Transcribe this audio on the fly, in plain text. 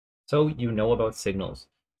So you know about signals.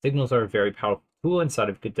 Signals are a very powerful tool inside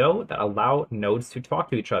of Godot that allow nodes to talk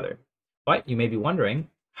to each other. But you may be wondering,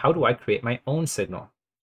 how do I create my own signal?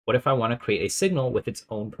 What if I want to create a signal with its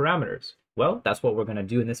own parameters? Well, that's what we're going to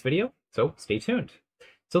do in this video, so stay tuned.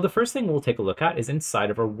 So the first thing we'll take a look at is inside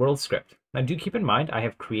of our world script. Now do keep in mind, I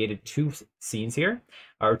have created two scenes here,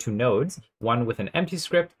 or two nodes, one with an empty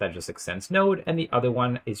script that just extends node, and the other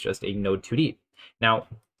one is just a node 2D. Now,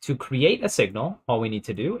 to create a signal, all we need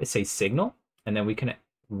to do is say signal, and then we can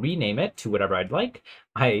rename it to whatever I'd like.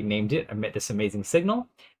 I named it Emit This Amazing Signal.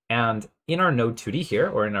 And in our node 2D here,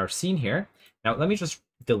 or in our scene here, now let me just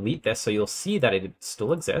delete this so you'll see that it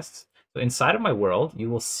still exists. So inside of my world, you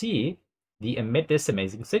will see the Emit This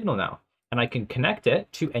Amazing Signal now, and I can connect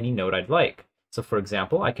it to any node I'd like. So for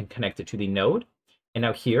example, I can connect it to the node, and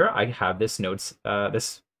now here I have this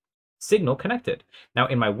this signal connected. Now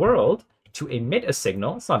in my world, to emit a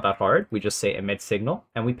signal, it's not that hard. We just say emit signal,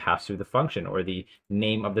 and we pass through the function or the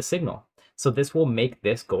name of the signal. So this will make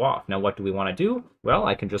this go off. Now what do we want to do? Well,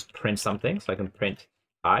 I can just print something. So I can print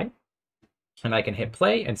hi, and I can hit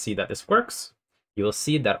play and see that this works. You will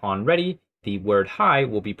see that on ready, the word hi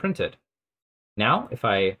will be printed. Now, if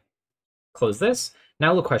I close this,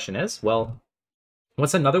 now the question is, well,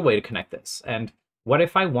 what's another way to connect this? And what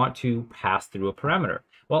if I want to pass through a parameter?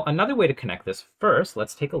 Well, another way to connect this first,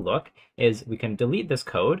 let's take a look, is we can delete this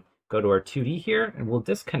code, go to our 2D here, and we'll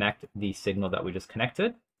disconnect the signal that we just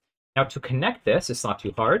connected. Now to connect this, it's not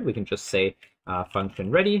too hard. We can just say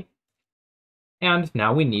function ready. And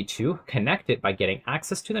now we need to connect it by getting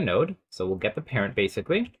access to the node. So we'll get the parent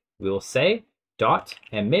basically. We will say dot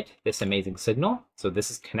emit this amazing signal. So this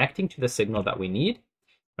is connecting to the signal that we need,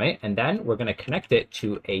 right? And then we're going to connect it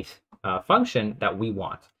to a function that we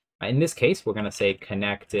want. In this case, we're going to say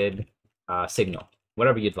connected signal,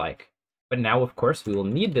 whatever you'd like. But now, of course, we will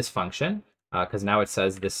need this function because now it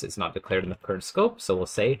says this is not declared in the current scope. So we'll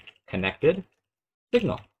say connected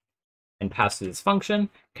signal and pass through this function,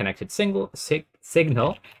 connected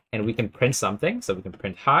signal, and we can print something. So we can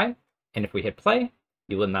print hi. And if we hit play,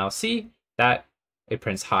 you will now see that it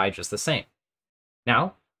prints hi just the same.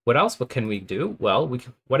 Now, what can we do? Well,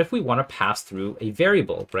 what if we want to pass through a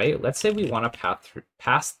variable, right? Let's say we want to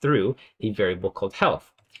pass through a variable called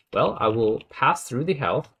health. Well, I will pass through the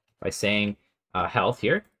health by saying health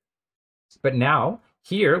here. But now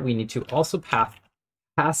here we need to also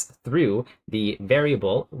pass through the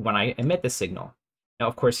variable when I emit the signal. Now,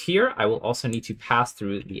 of course, here I will also need to pass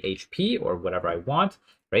through the HP or whatever I want,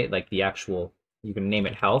 right? Like the actual, you can name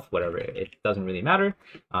it health, whatever, it doesn't really matter.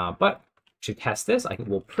 But to test this, I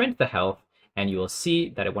will print the health, and you will see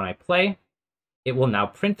that when I play, it will now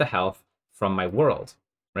print the health from my world,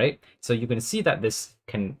 right? So you can see that this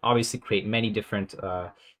can obviously create many different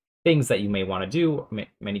things that you may want to do,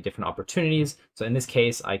 many different opportunities. So in this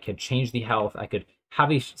case, I could change the health. I could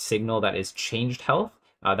have a signal that is changed health.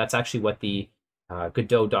 That's actually what the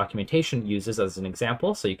Godot documentation uses as an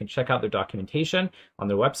example. So you can check out their documentation on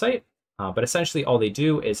their website. But essentially all they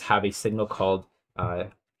do is have a signal called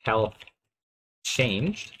health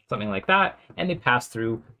changed, something like that, and they pass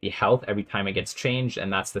through the health every time it gets changed,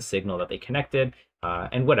 and that's the signal that they connected,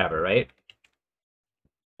 and whatever, right?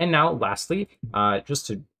 And now lastly, just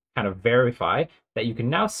to kind of verify that you can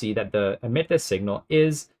now see that the emit this signal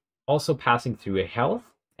is also passing through a health.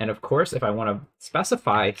 And of course, if I want to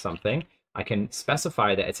specify something, I can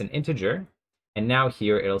specify that it's an integer, and now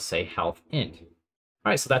here it'll say health int. All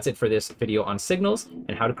right, so that's it for this video on signals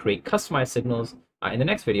and how to create customized signals. In the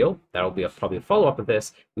next video, that'll be probably a follow-up of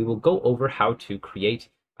this, we will go over how to create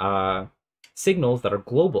signals that are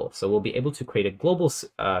global. So we'll be able to create a global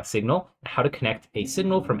signal, and how to connect a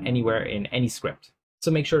signal from anywhere in any script.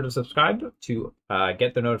 So make sure to subscribe to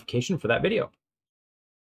get the notification for that video.